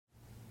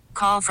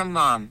Call from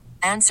mom.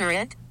 Answer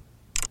it.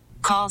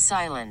 Call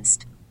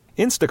silenced.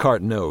 Instacart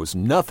knows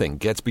nothing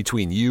gets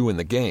between you and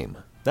the game.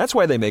 That's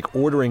why they make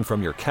ordering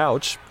from your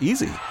couch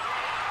easy.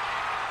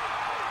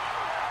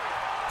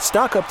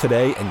 Stock up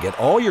today and get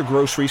all your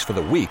groceries for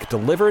the week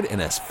delivered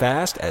in as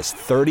fast as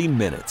 30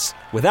 minutes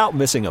without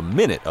missing a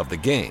minute of the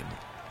game.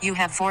 You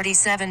have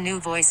 47 new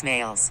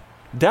voicemails.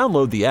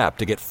 Download the app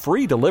to get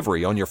free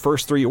delivery on your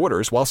first 3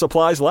 orders while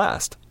supplies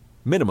last.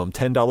 Minimum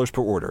 $10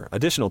 per order.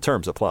 Additional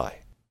terms apply.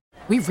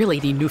 We really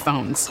need new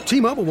phones.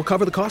 T-Mobile will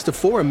cover the cost of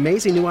 4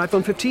 amazing new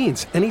iPhone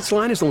 15s, and each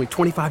line is only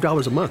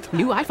 $25 a month.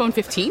 New iPhone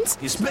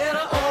 15s? It's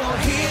better over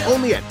here.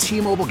 Only at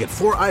T-Mobile, get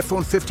 4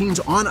 iPhone 15s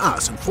on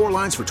us and 4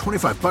 lines for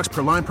 $25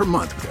 per line per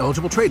month with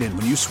eligible trade-in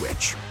when you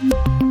switch.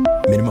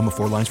 Minimum of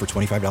 4 lines for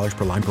 $25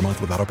 per line per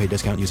month with autopay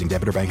discount using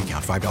debit or bank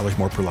account. $5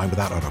 more per line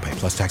without autopay,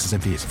 plus taxes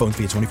and fees. Phone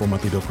fee at 24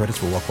 monthly bill credits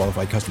for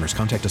well-qualified customers.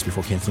 Contact us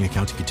before canceling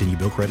account to continue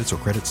bill credits or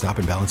credit stop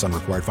and balance on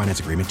required finance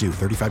agreement due.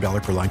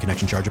 $35 per line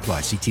connection charge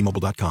applies. See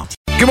T-Mobile.com.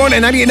 Good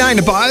morning, 98.9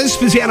 The Buzz.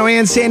 Pisano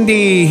and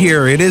Sandy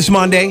here. It is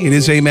Monday. It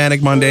is a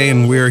manic Monday,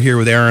 and we're here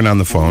with Erin on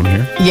the phone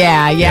here.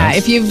 Yeah. Yes.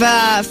 If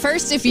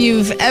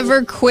you've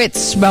ever quit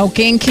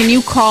smoking, can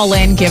you call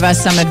in, give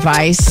us some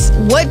advice?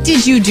 What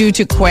did you do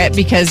to quit?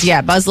 Because,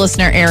 Buzz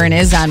listener Erin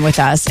is on with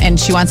us, and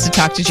she wants to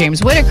talk to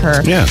James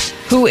Whittaker,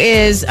 who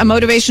is a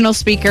motivational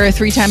speaker,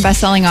 3-time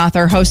best-selling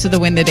author, host of the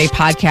Win the Day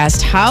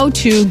podcast, how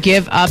to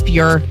give up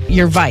your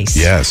vice.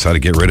 Yes, how to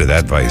get rid of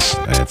that vice.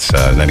 It's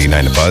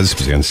 99 The Buzz,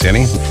 Pisano and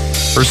Sandy.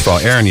 First of all,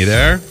 Erin, you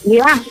there?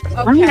 Yeah,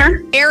 I'm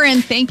here.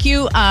 Erin, thank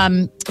you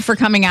for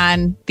coming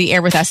on the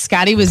air with us.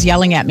 Scotty was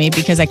yelling at me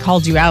because I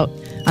called you out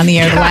on the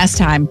air the last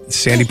time.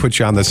 Sandy put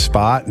you on the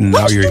spot, and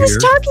now you're here. She was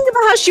talking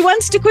about how she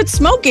wants to quit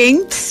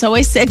smoking, so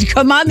I said,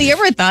 come on the air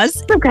with us.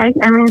 It's okay.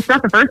 I mean, it's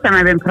not the first time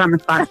I've been put on the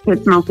spot to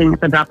quit smoking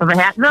at the drop of a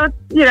hat. So,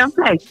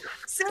 hey,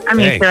 I'm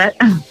used to it.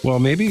 Well,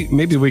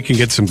 maybe we can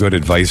get some good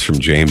advice from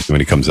James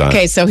when he comes on.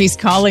 Okay, so he's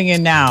calling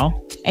in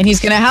now, and he's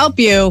going to help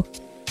you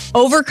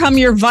overcome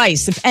your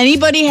vice. If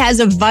anybody has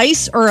a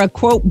vice or a,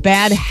 quote,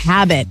 bad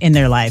habit in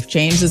their life,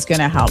 James is going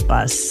to help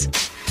us.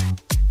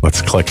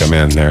 Let's click him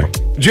in there.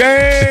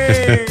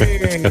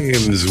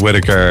 James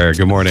Whittaker,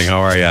 good morning. How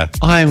are you?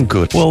 I'm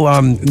good. Well,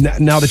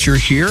 now that you're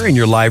here and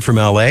you're live from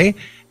L.A.,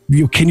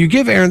 can you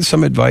give Erin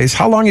some advice?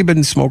 How long have you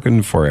been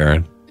smoking for,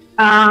 Erin?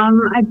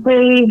 I'd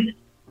say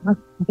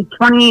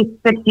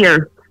 26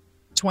 years.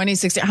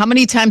 26. How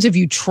many times have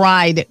you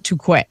tried to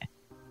quit?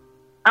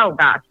 Oh,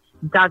 gosh.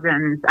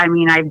 Dozens. I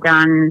mean, I've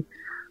done,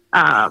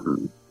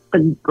 the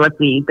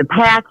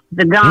patch,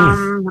 the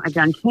gum. I've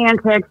done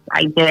Chantix.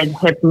 I did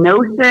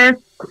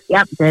hypnosis.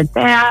 Yep, did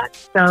that.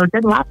 So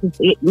did lots of,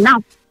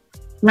 no.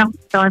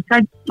 So I've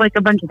tried like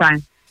a bunch of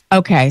times.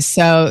 Okay,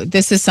 so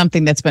this is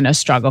something that's been a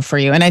struggle for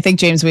you. And I think,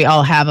 James, we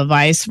all have a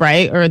vice,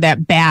 right? Or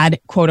that bad,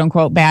 quote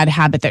unquote, bad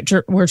habit that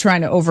we're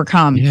trying to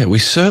overcome. Yeah, we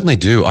certainly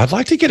do. I'd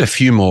like to get a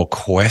few more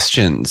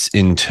questions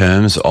in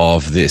terms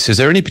of this. Is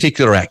there any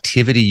particular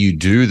activity you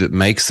do that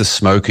makes the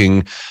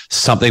smoking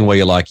something where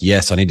you're like,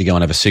 yes, I need to go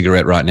and have a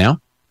cigarette right now?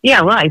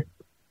 Yeah, life.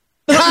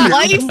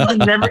 What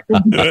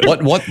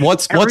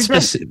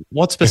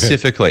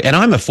specifically? And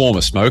I'm a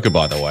former smoker,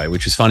 by the way,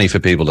 which is funny for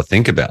people to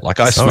think about. Like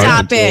I smoked.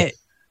 Stop it.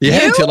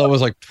 Yeah, until I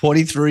was like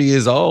 23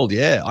 years old.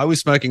 Yeah, I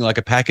was smoking like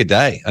a pack a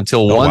day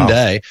until one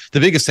day. The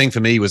biggest thing for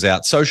me was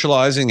out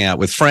socializing, out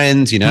with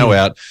friends,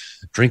 out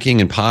drinking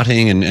and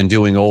partying and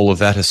doing all of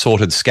that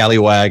assorted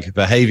scallywag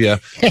behavior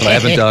that I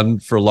haven't done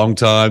for a long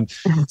time.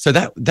 So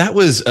that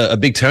was a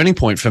big turning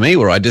point for me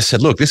where I just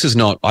said, look, this is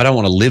not, I don't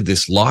want to live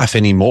this life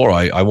anymore.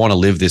 I want to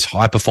live this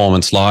high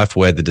performance life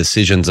where the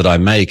decisions that I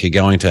make are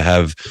going to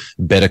have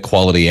better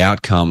quality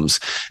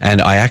outcomes.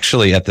 And I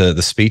actually, at the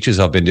speeches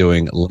I've been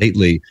doing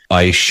lately,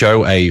 I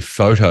show a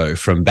photo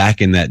from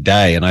back in that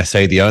day. And I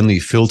say the only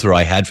filter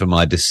I had for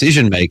my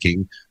decision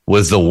making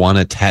was the one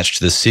attached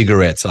to the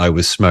cigarettes I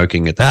was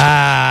smoking at the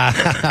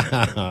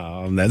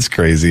time. That's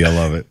crazy. I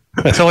love it.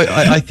 So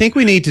I think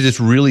we need to just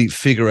really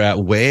figure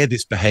out where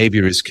this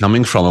behavior is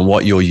coming from and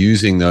what you're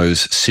using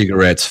those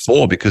cigarettes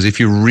for. Because if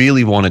you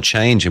really want to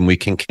change and we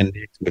can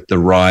connect with the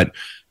right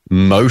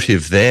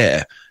motive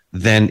there,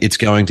 then it's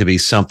going to be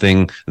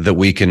something that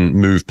we can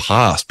move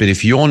past. But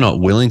if you're not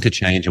willing to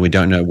change and we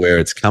don't know where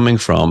it's coming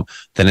from,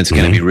 then it's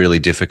going to be really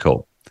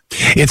difficult.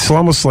 It's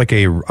almost like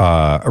a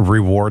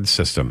reward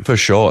system. For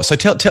sure. So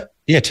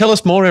tell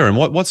us more, Erin.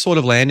 What's sort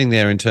of landing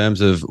there in terms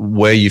of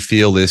where you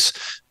feel this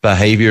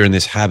behavior and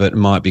this habit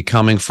might be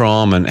coming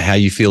from and how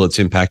you feel it's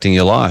impacting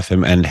your life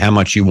and how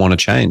much you want to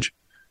change?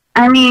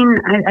 I mean,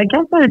 I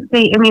guess I would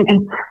say,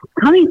 it's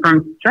coming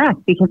from stress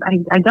because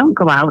I don't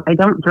go out. I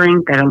don't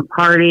drink. I don't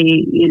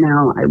party.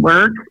 I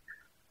work.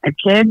 I have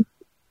kids.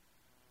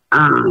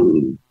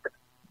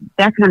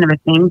 That kind of a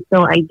thing.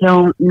 So I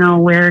don't know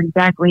where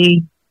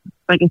exactly,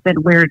 like I said,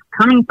 where it's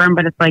coming from,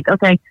 but it's like,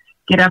 okay,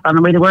 get up on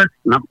the way to work,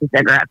 smoke the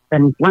cigarettes,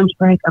 then lunch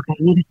break, okay,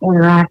 I need a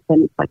cigarette,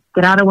 then it's like,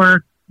 get out of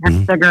work, have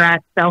a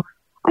cigarette. So,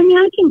 I mean,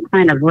 I can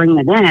kind of bring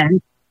it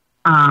in,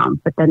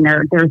 but then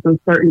there's those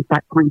certain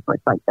set points where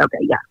it's like, okay,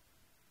 yeah,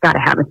 got to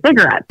have a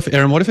cigarette.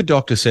 Erin, what if a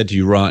doctor said to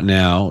you right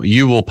now,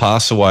 you will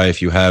pass away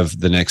if you have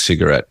the next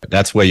cigarette?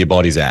 That's where your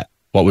body's at.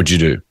 What would you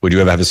do? Would you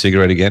ever have a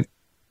cigarette again?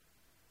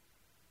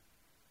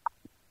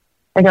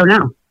 I don't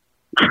know.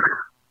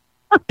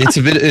 It's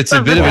a bit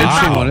of an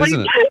interesting one,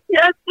 isn't it?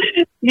 Yes.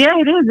 Yeah,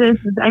 it is.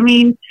 I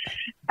mean,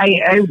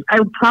 I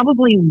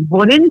probably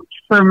wouldn't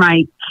for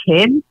my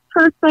kids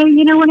per se,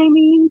 you know what I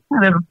mean?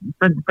 Kind of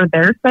for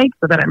their sake,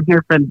 so that I'm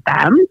here for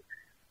them.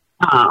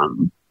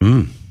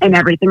 And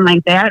everything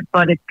like that.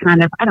 But it's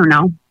kind of, I don't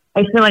know.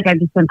 I feel like I've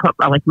just been put,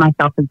 like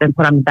myself has been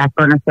put on the back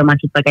burner so much.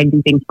 It's like I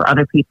do things for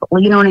other people.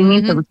 You know what I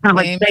mean? So it's kind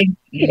of like, say,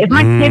 if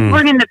my kids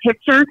weren't in the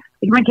picture,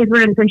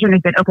 and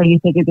they said, okay, you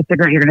take a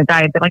cigarette, you're going to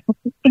die. I'd be like,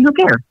 who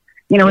cares?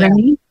 You know what I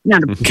mean?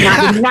 Not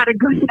a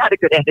good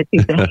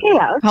attitude to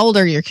have. How old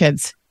are your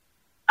kids?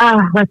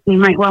 Let's see.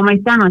 My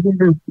son,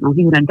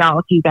 he's an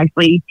adult. He's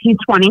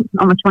 20,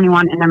 almost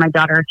 21. And then my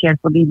daughter, she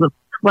actually be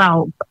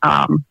 12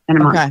 in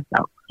a month.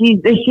 So. She's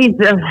a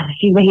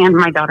hand.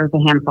 My daughter's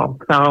a handful,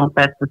 so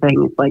that's the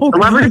thing. It's like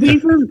love her to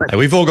pieces. But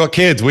we've all got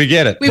kids. We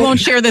get it. We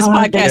won't share this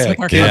podcast with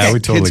our kids. Yeah, we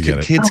totally get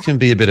it. Kids can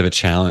be a bit of a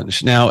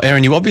challenge. Now,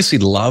 Erin, you obviously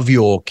love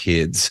your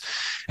kids,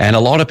 and a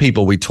lot of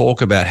people we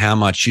talk about how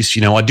much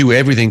I do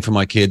everything for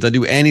my kids. I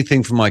do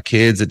anything for my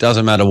kids. It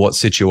doesn't matter what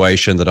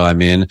situation that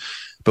I'm in.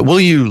 But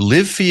will you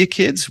live for your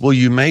kids? Will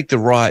you make the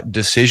right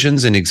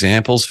decisions and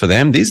examples for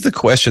them? These are the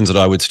questions that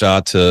I would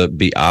start to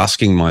be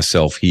asking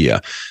myself here.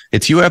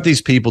 It's you have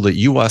these people that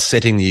you are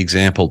setting the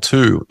example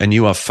to, and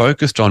you are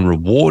focused on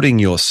rewarding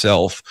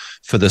yourself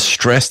for the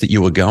stress that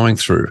you are going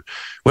through.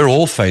 We're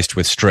all faced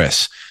with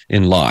stress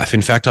in life.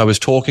 In fact, I was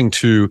talking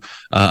to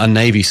a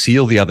Navy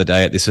SEAL the other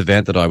day at this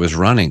event that I was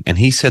running, and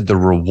he said the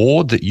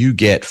reward that you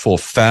get for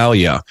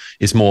failure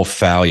is more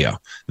failure.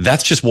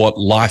 That's just what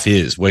life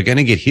is. We're going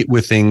to get hit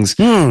with things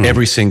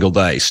every single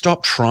day.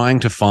 Stop trying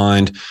to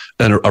find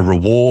a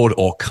reward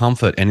or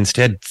comfort, and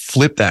instead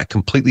flip that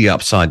completely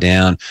upside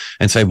down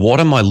and say, what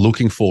am I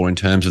looking for in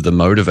terms of the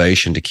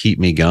motivation to keep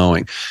me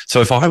going?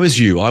 So if I was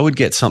you, I would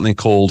get something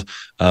called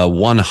a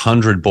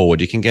 100 board.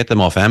 You can get them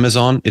off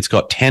Amazon. It's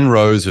got 10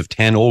 rows of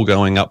 10 all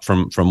going up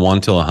from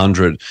 1 to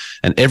 100.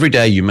 And every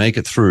day you make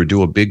it through,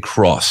 do a big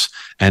cross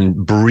and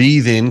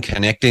breathe in,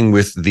 connecting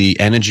with the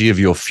energy of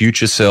your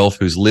future self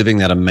who's living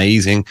that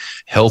amazing,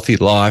 healthy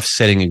life,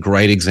 setting a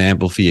great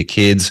example for your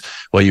kids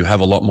where you have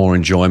a lot more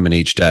enjoyment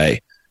each day.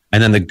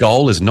 And then the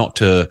goal is not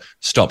to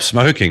stop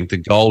smoking. The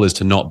goal is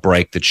to not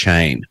break the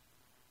chain.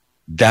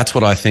 That's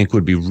what I think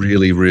would be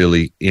really,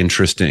 really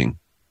interesting.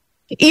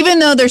 Even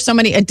though there's so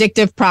many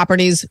addictive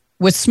properties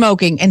with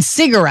smoking and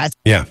cigarettes,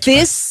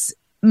 this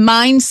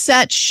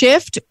mindset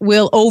shift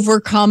will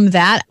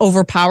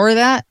overpower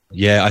that.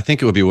 Yeah, I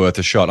think it would be worth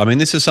a shot. I mean,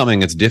 this is something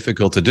that's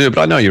difficult to do,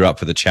 but I know you're up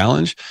for the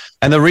challenge.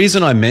 And the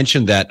reason I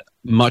mentioned that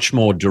much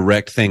more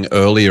direct thing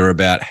earlier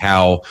about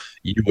how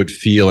you would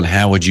feel and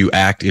how would you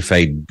act if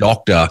a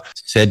doctor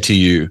said to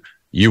you,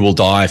 you will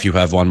die if you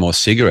have one more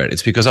cigarette.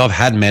 It's because I've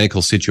had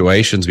medical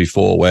situations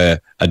before where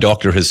a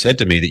doctor has said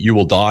to me that you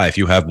will die if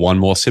you have one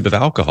more sip of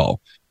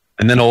alcohol.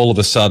 And then all of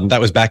a sudden, that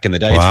was back in the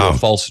day through a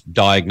false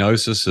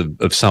diagnosis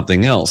of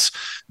something else.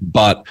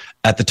 But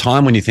at the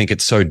time when you think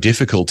it's so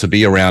difficult to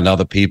be around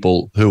other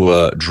people who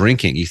are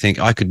drinking, you think,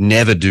 I could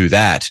never do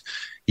that.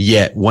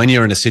 Yet when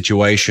you're in a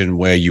situation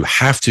where you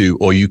have to,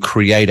 or you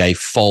create a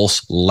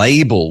false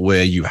label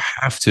where you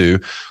have to,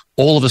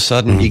 all of a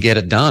sudden you get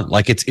it done.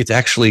 Like it's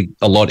actually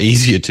a lot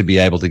easier to be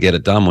able to get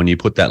it done when you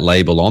put that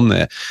label on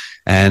there.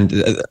 And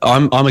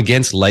I'm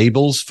against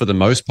labels for the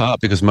most part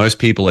because most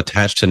people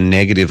attach to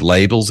negative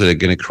labels that are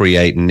going to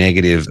create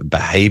negative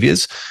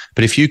behaviors.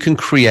 But if you can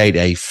create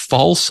a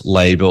false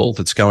label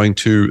that's going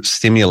to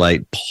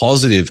stimulate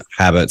positive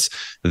habits,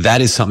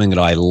 that is something that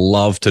I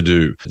love to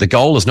do. The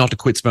goal is not to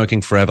quit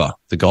smoking forever.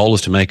 The goal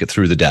is to make it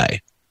through the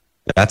day.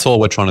 That's all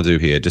we're trying to do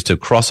here, just to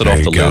cross it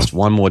off the list.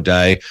 One more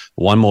day,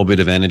 one more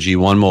bit of energy,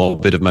 one more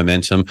bit of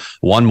momentum,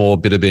 one more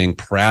bit of being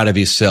proud of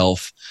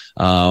yourself,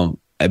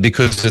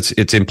 because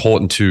it's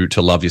important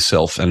to love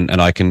yourself. And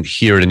I can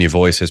hear it in your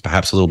voice. There's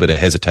perhaps a little bit of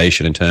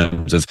hesitation in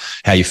terms of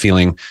how you're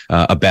feeling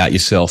about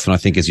yourself. And I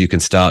think as you can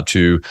start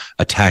to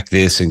attack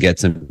this and get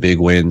some big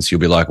wins, you'll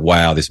be like,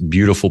 wow, this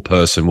beautiful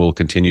person will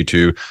continue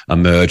to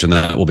emerge, and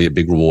that will be a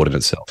big reward in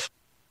itself.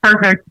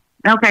 Perfect.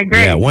 Okay,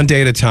 great. Yeah, one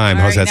day at a time.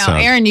 All How's right, that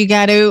sound? Erin, you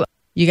got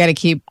to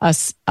keep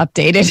us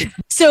updated.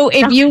 So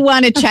if you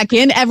want to check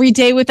in every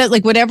day with us,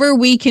 like whatever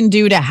we can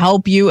do to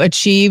help you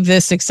achieve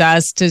this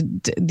success, to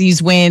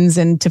these wins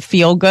and to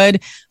feel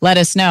good, let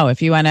us know.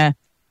 If you want to,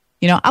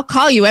 I'll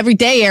call you every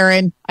day,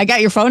 Erin. I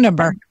got your phone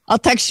number. I'll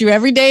text you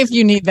every day if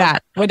you need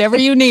that. Whatever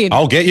you need.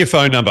 I'll get your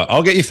phone number.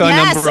 I'll get your phone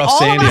number off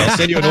Sandy. I'll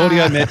send you an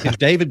audio message,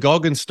 David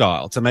Goggins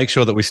style, to make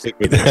sure that we stick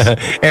with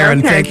this.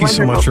 Erin, thank you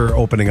so much for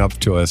opening up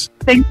to us.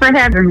 Thanks for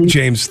having me.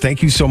 James,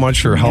 thank you so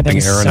much for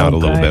helping Erin out a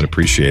little bit.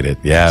 Appreciate it.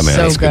 Yeah, man.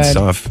 That's good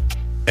stuff.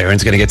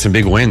 Erin's going to get some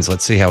big wins.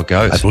 Let's see how it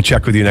goes. We'll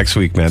check with you next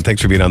week, man.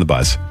 Thanks for being on The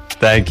Buzz.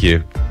 Thank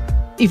you.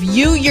 if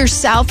you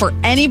yourself or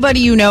anybody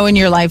you know in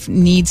your life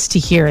needs to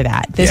hear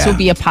that, this will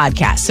be a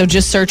podcast. So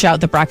just search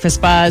out The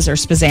Breakfast Buzz or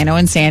Spazzano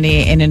and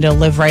Sandy, and it'll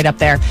live right up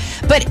there.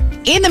 But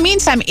in the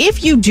meantime,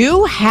 if you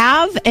do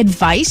have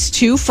advice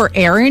too for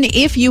Erin,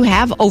 if you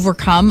have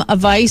overcome a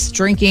vice,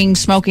 drinking,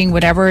 smoking,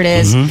 whatever it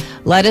is,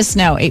 let us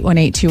know.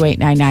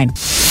 818-2899.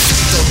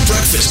 The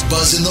Breakfast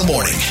Buzz in the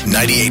morning.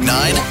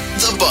 98.9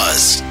 The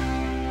Buzz.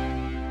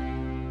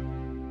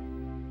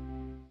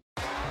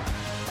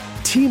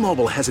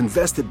 T-Mobile has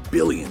invested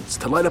billions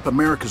to light up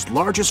America's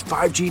largest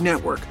 5G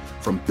network,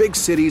 from big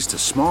cities to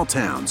small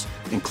towns,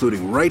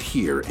 including right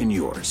here in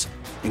yours.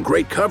 And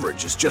great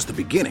coverage is just the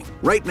beginning.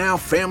 Right now,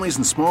 families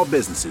and small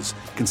businesses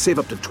can save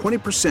up to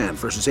 20%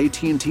 versus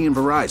AT&T and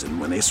Verizon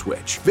when they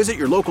switch. Visit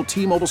your local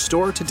T-Mobile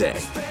store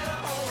today.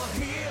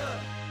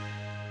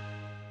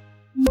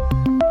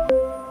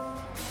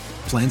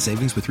 Plan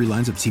savings with 3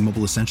 lines of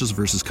T-Mobile Essentials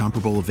versus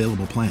comparable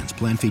available plans.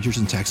 Plan features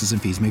and taxes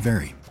and fees may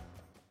vary.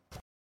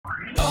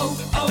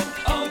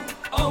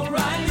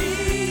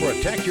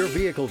 Protect your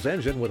vehicle's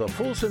engine with a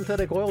full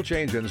synthetic oil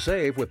change and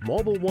save with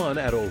Mobile One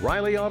at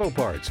O'Reilly Auto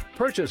Parts.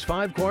 Purchase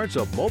 5 quarts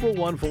of Mobile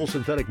One full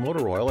synthetic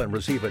motor oil and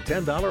receive a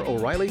 $10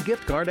 O'Reilly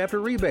gift card after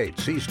rebate.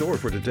 See store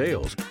for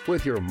details.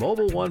 With your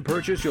Mobile One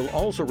purchase, you'll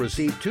also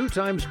receive 2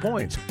 times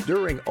points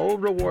during O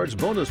Rewards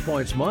Bonus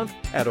Points Month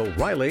at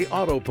O'Reilly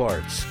Auto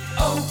Parts.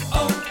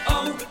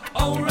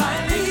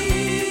 O'Reilly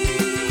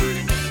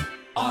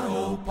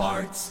Auto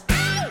Parts.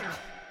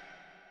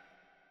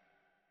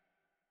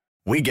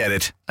 We get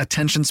it.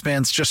 Attention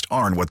spans just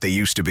aren't what they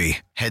used to be.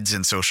 Heads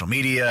in social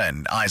media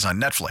and eyes on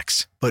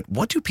Netflix. But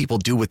what do people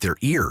do with their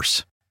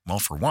ears? Well,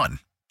 for one,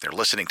 they're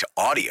listening to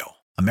audio.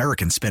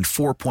 Americans spend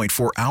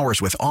 4.4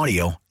 hours with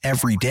audio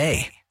every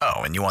day. Oh,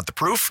 and you want the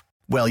proof?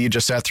 Well, you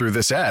just sat through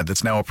this ad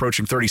that's now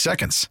approaching 30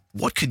 seconds.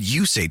 What could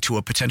you say to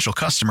a potential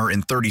customer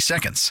in 30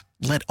 seconds?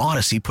 Let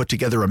Odyssey put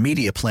together a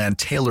media plan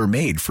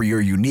tailor-made for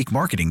your unique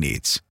marketing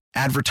needs.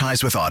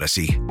 Advertise with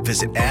Odyssey.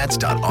 Visit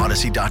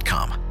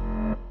ads.odyssey.com.